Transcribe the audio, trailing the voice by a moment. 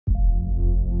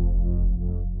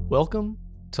Welcome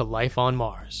to life on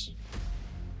Mars.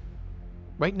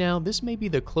 Right now, this may be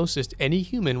the closest any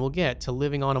human will get to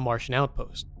living on a Martian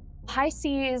outpost.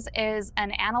 HI-SEAS is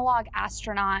an analog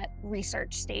astronaut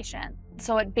research station.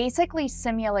 So it basically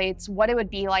simulates what it would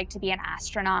be like to be an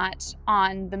astronaut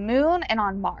on the moon and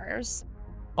on Mars.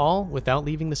 All without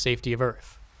leaving the safety of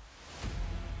Earth.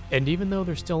 And even though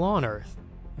they're still on Earth,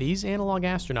 these analog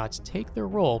astronauts take their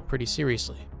role pretty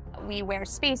seriously. We wear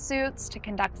spacesuits to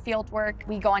conduct field work.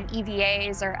 We go on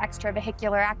EVAs or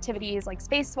extravehicular activities like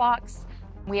spacewalks.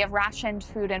 We have rationed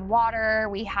food and water.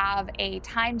 We have a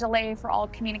time delay for all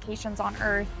communications on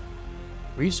Earth.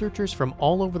 Researchers from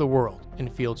all over the world, in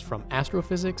fields from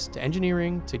astrophysics to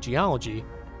engineering to geology,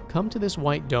 come to this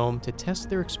white dome to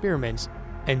test their experiments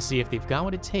and see if they've got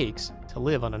what it takes to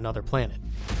live on another planet.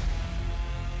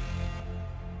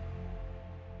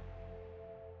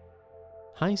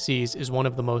 HI-SEAS is one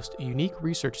of the most unique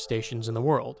research stations in the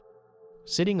world,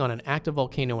 sitting on an active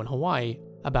volcano in Hawaii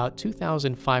about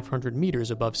 2,500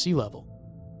 meters above sea level.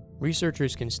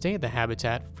 Researchers can stay at the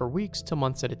habitat for weeks to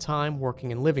months at a time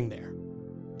working and living there.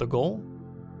 The goal?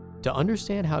 To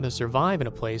understand how to survive in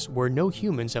a place where no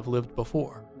humans have lived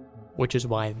before, which is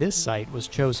why this site was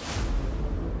chosen.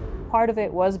 Part of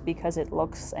it was because it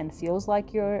looks and feels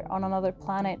like you're on another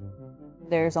planet.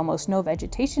 There's almost no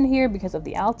vegetation here because of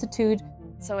the altitude.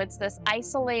 So it's this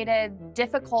isolated,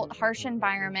 difficult, harsh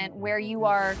environment where you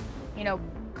are,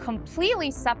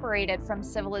 completely separated from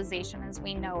civilization as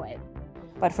we know it.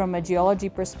 But from a geology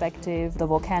perspective, the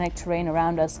volcanic terrain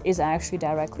around us is actually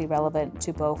directly relevant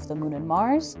to both the Moon and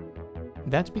Mars.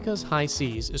 That's because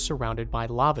HI-SEAS is surrounded by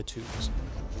lava tubes,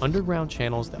 underground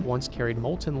channels that once carried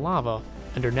molten lava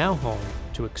and are now home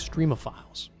to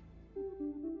extremophiles.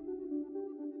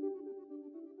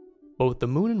 Both the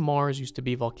Moon and Mars used to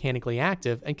be volcanically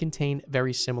active and contain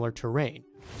very similar terrain,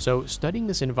 so studying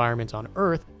this environment on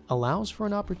Earth allows for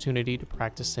an opportunity to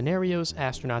practice scenarios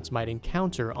astronauts might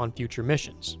encounter on future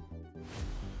missions.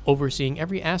 Overseeing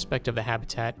every aspect of the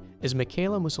habitat is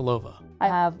Michaela Musilova. I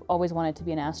have always wanted to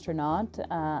be an astronaut.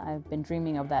 I've been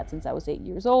dreaming of that since I was 8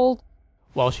 years old.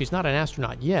 While she's not an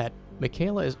astronaut yet,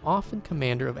 Michaela is often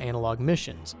commander of analog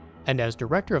missions, and as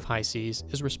director of HI-SEAS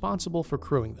is responsible for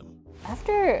crewing them.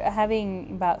 After having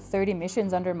about 30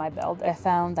 missions under my belt, I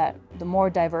found that the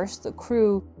more diverse the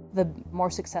crew, the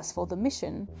more successful the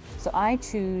mission. So I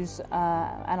choose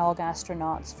analog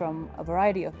astronauts from a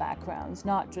variety of backgrounds,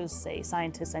 not just, say,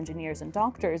 scientists, engineers, and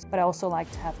doctors, but I also like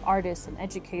to have artists and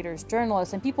educators,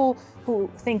 journalists, and people who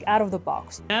think out of the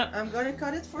box. Yep. I'm gonna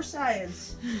cut it for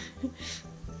science.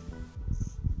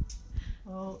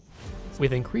 Well,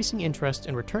 with increasing interest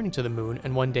in returning to the Moon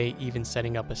and one day even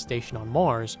setting up a station on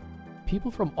Mars,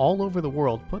 people from all over the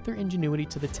world put their ingenuity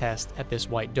to the test at this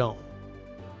white dome.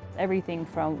 Everything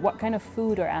from what kind of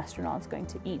food are astronauts going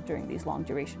to eat during these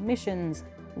long-duration missions,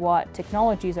 what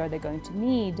technologies are they going to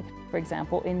need, for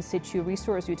example, in situ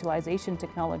resource utilization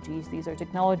technologies. These are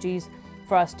technologies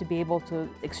for us to be able to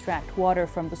extract water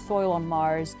from the soil on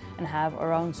Mars and have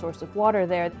our own source of water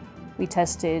there. We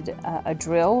tested a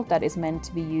drill that is meant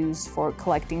to be used for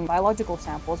collecting biological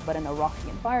samples, but in a rocky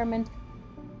environment.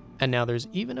 And now there's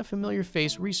even a familiar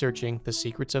face researching the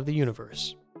secrets of the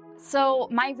universe. So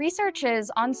my research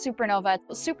is on supernova.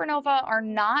 Supernova are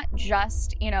not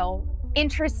just,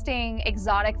 interesting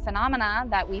exotic phenomena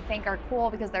that we think are cool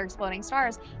because they're exploding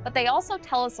stars, but they also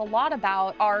tell us a lot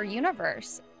about our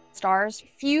universe. Stars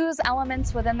fuse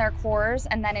elements within their cores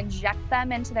and then inject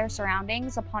them into their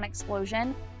surroundings upon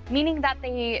explosion, meaning that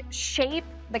they shape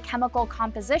the chemical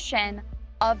composition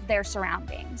of their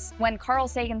surroundings. When Carl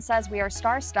Sagan says we are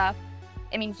star stuff,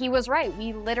 he was right.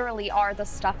 We literally are the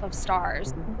stuff of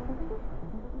stars.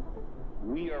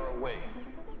 We are a way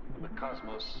for the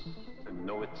cosmos to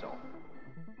know itself.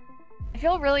 I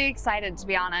feel really excited, to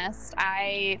be honest.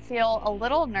 I feel a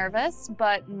little nervous,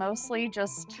 but mostly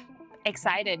just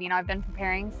excited. I've been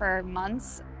preparing for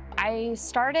months. I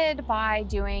started by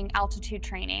doing altitude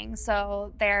training.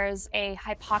 So there's a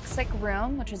hypoxic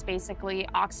room, which is basically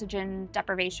oxygen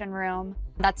deprivation room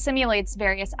that simulates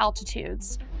various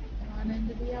altitudes. On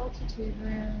into the altitude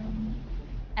room.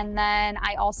 And then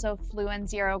I also flew in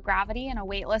zero gravity in a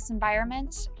weightless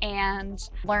environment and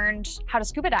learned how to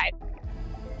scuba dive.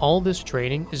 All this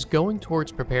training is going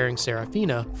towards preparing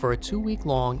Serafina for a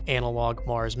 2-week-long analog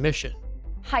Mars mission.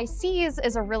 HI-SEAS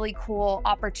is a really cool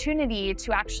opportunity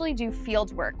to actually do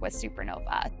field work with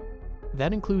supernova.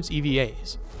 That includes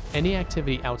EVAs, any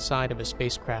activity outside of a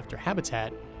spacecraft or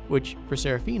habitat, which for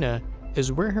Serafina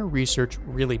is where her research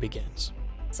really begins.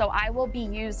 So I will be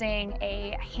using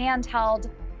a handheld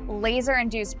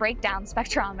laser-induced breakdown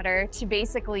spectrometer to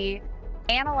basically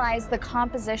analyze the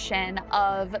composition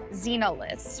of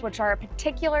xenoliths, which are a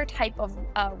particular type of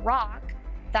rock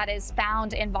that is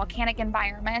found in volcanic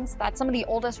environments. That's some of the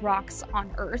oldest rocks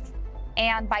on Earth.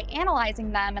 And by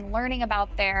analyzing them and learning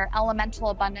about their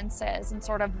elemental abundances and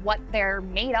sort of what they're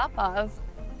made up of,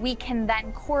 we can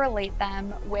then correlate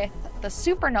them with the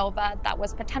supernova that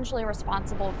was potentially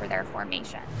responsible for their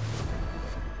formation.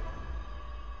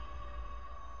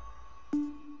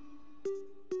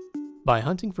 By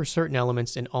hunting for certain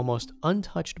elements in almost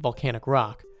untouched volcanic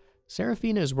rock,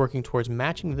 Serafina is working towards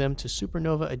matching them to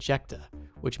supernova ejecta,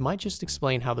 which might just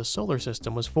explain how the solar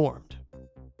system was formed.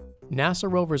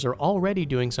 NASA rovers are already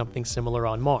doing something similar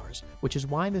on Mars, which is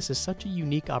why this is such a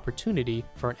unique opportunity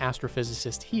for an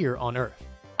astrophysicist here on Earth.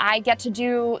 I get to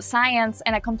do science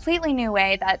in a completely new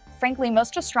way that, frankly,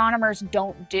 most astronomers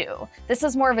don't do. This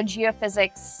is more of a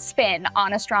geophysics spin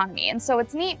on astronomy, and so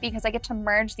it's neat because I get to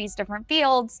merge these different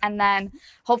fields and then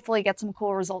hopefully get some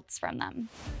cool results from them.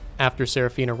 After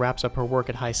Serafina wraps up her work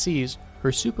at High Seas,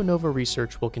 her supernova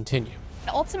research will continue.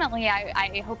 Ultimately,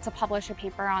 I hope to publish a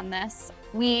paper on this.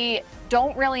 We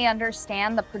don't really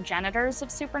understand the progenitors of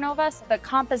supernovas, the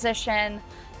composition,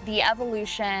 the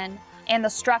evolution, and the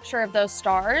structure of those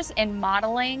stars in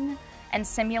modeling and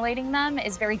simulating them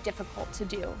is very difficult to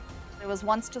do. It was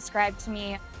once described to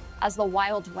me as the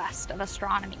Wild West of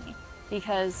astronomy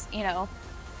because, you know,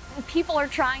 people are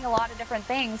trying a lot of different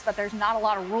things, but there's not a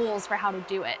lot of rules for how to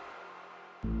do it.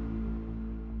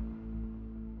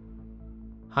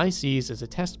 High Seas is a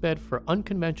testbed for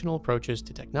unconventional approaches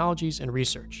to technologies and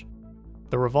research.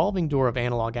 The revolving door of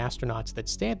analog astronauts that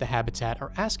stay at the habitat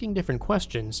are asking different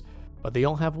questions, but they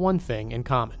all have one thing in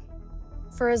common.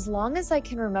 For as long as I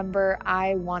can remember,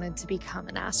 I wanted to become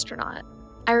an astronaut.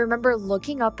 I remember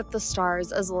looking up at the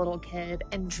stars as a little kid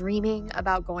and dreaming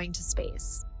about going to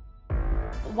space.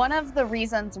 One of the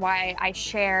reasons why I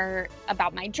share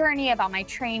about my journey, about my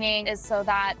training, is so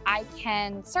that I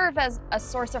can serve as a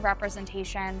source of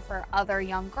representation for other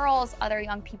young girls, other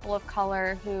young people of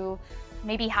color who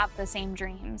maybe have the same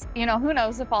dreams. You know, who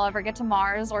knows if I'll ever get to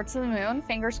Mars or to the moon,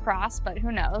 fingers crossed, but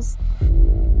who knows.